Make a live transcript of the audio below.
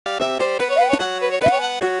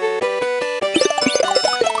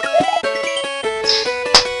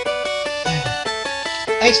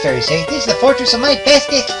Daiyousei. This is the fortress of my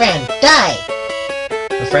bestest friend, Dai.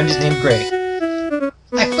 Her friend is named Grey.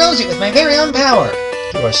 I froze it with my very own power.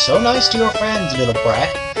 You are so nice to your friends, little brat.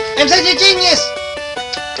 I'm such a genius!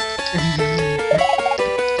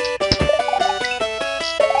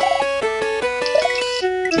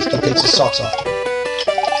 This kid takes his socks off.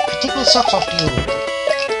 I take my socks off to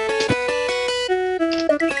you.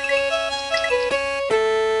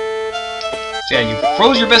 Yeah, you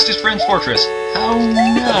froze your bestest friend's fortress. How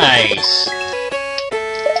nice!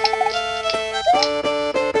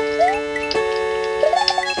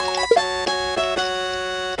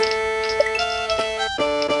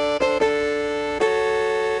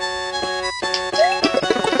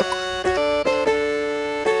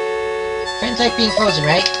 Friends like being frozen,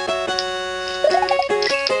 right?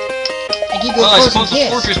 I give you a Well, I frozen suppose kiss.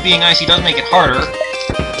 the fortress being icy does make it harder.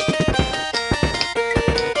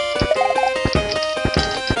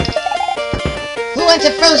 Who wants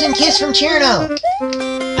a frozen kiss from Cirno?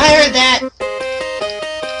 I heard that.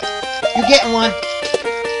 You getting one?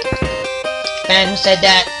 Man, who said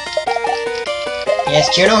that? Yes,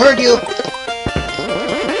 Cirno heard you.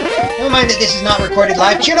 Never mind that this is not recorded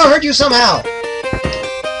live. Cirno heard you somehow.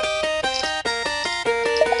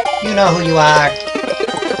 You know who you are.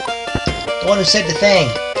 The one who said the thing.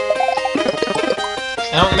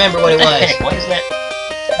 I don't remember what it What the was. heck? Why is that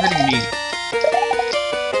hurting me?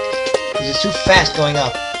 Because it's too fast going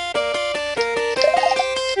up.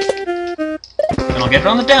 And I'll get it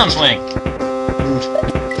on the downswing.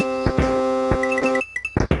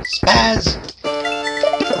 Spaz.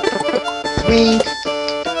 Swing.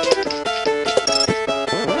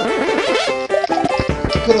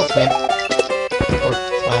 Good old swim. Or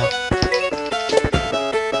wow.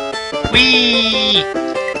 Whee!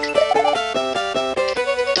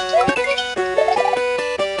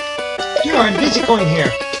 You are invisicoin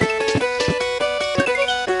here.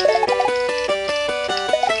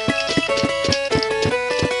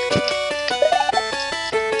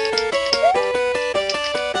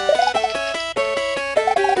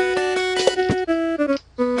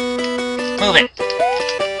 Move it!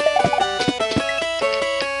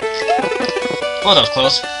 Oh, that was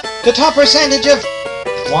close. The top percentage of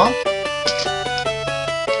Womp.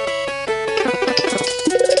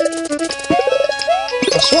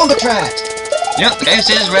 A Swamp Attract. You know, the guy who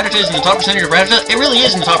says Rattata is in the top percentage of Rattata, it really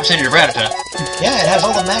is in the top percentage of Rattata. Yeah, it has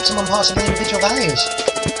all the maximum possible individual values.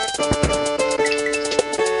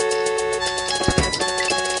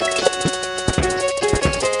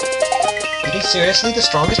 It is seriously the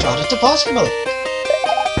strongest Rattata possible.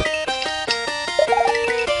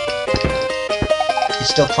 It's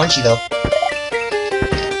still crunchy though.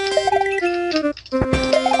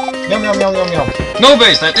 Yum yum yum yum yum. No,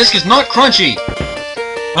 Base, that disc is not crunchy!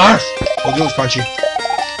 Arf! Told you it was crunchy.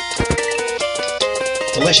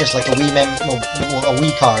 Delicious, like a Wii a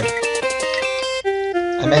Wii card.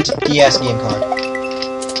 I meant a DS game card.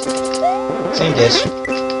 Same dish.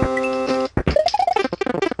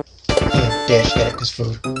 Dish, get it, 'cause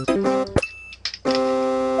food.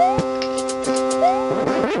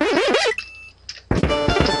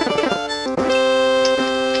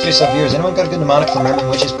 To yourself, viewers, anyone got a good mnemonic for remembering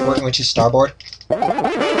which is port and which is starboard?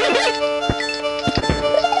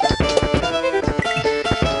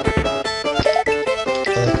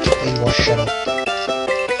 Shuttle.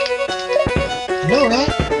 No, right?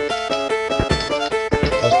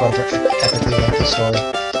 That was one for epically lengthy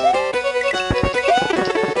story.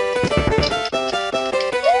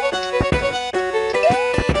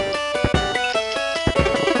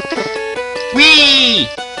 Whee!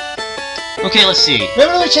 Okay, let's see.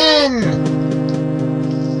 Revolution!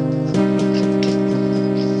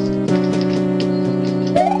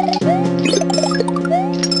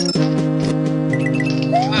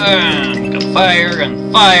 Fire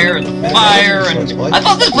and fire and fire and... I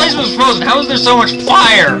thought this place was frozen! How is there so much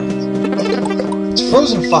fire? It's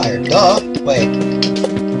frozen fire, duh. Wait.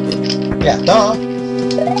 Yeah, duh.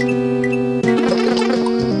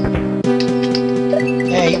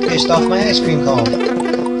 Hey, you pissed off my ice cream cone.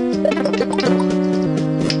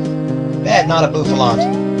 Bad, not a bouffalante.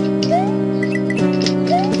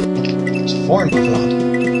 It's a foreign bouffalante.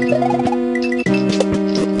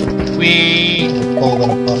 Whee! Bull than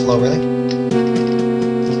a buffalo, really?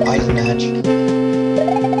 Idle match.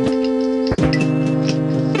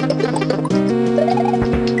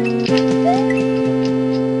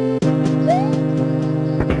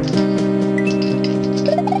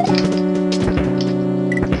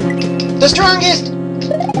 The strongest!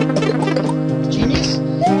 Genius?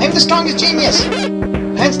 I'm the strongest genius!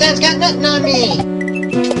 Handstand's got nothing on me!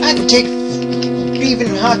 I can take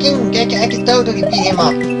Stephen Hawking, I can totally beat him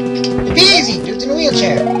up. Easy! Dude's in a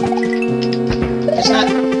wheelchair. That's not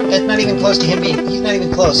even close to him being... He's not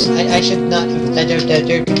even close. I should not...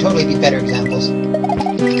 There could totally be better examples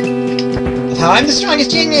of how I'm the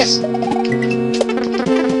strongest genius!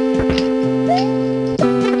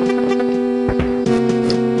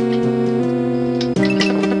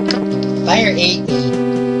 Fire ate me.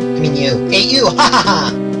 I mean you. Ate you! Ha ha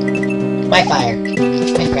ha! My fire.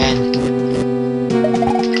 My friend.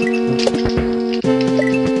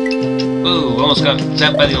 Ooh, almost got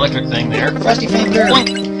zapped by the electric thing there. Frosty Flame Girl. Boink!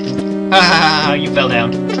 Ha ha ha! You fell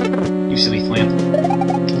down. You silly flamp.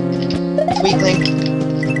 Weakling.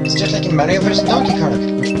 It's just like in Mario vs. Donkey Kong.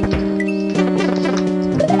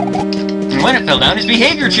 And when it fell down, his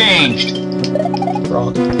behavior changed!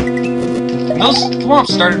 Wrong. And those thwomps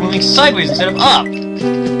started moving sideways instead of up!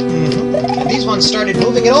 Mm-hmm. And these ones started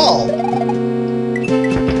moving at all.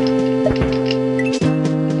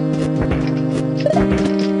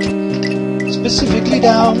 Specifically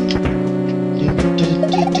down.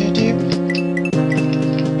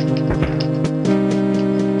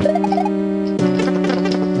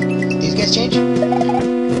 These guys change?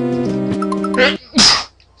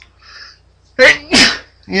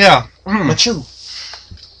 Yeah. Machu.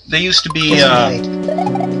 They used to be, downward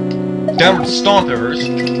stompers.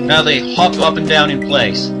 Now they hop up and down in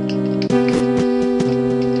place.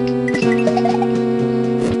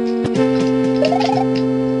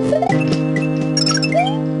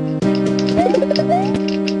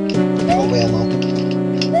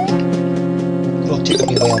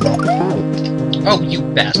 Oh, you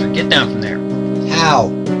bastard. Get down from there. How?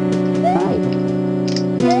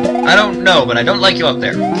 I don't know, but I don't like you up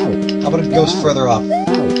there. How about it goes further up?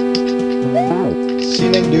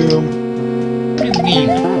 Ceiling doom. What do you mean?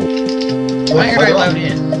 Why aren't I allowed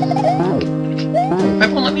in? Why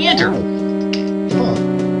won't let me enter? Huh.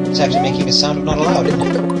 It's actually making a sound of not allowed, isn't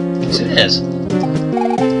it? Yes, it is.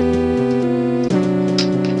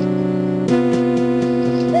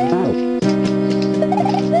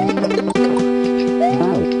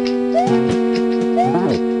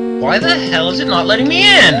 Why the hell is it not letting me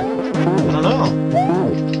in? I don't know.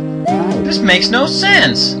 This makes no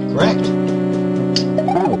sense. Correct.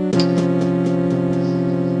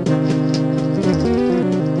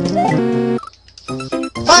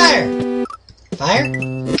 Fire! Fire?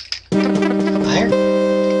 Fire?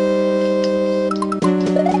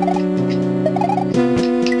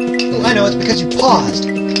 Ooh, I know, it's because you paused.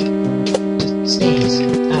 Just sneeze. I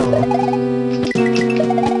don't know.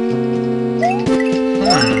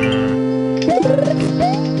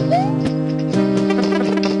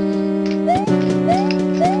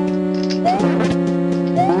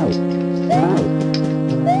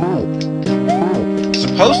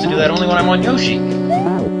 Supposed to do that only when I'm on Yoshi.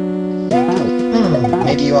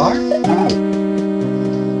 Maybe you are?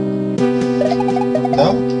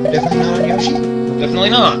 No? Definitely not on Yoshi? Definitely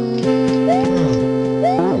not.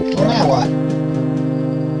 Well, now what?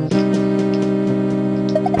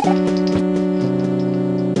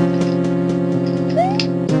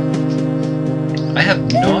 I have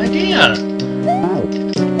no idea.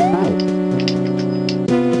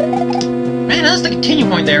 Man, that's the continue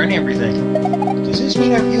point there and everything. Does this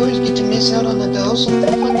mean our viewers get to miss out on the Daiyousei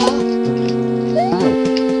fun now?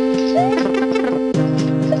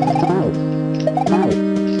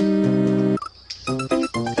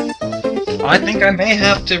 I think I may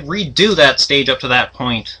have to redo that stage up to that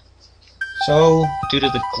point. So, Due to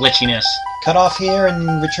the glitchiness. cut off here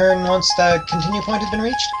and return once the continue point has been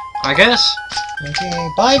reached? I guess. Okay,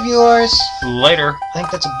 bye viewers! Later. I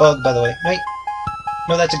think that's a bug, by the way. Wait.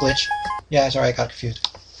 No, that's a glitch. Yeah, sorry, I got confused.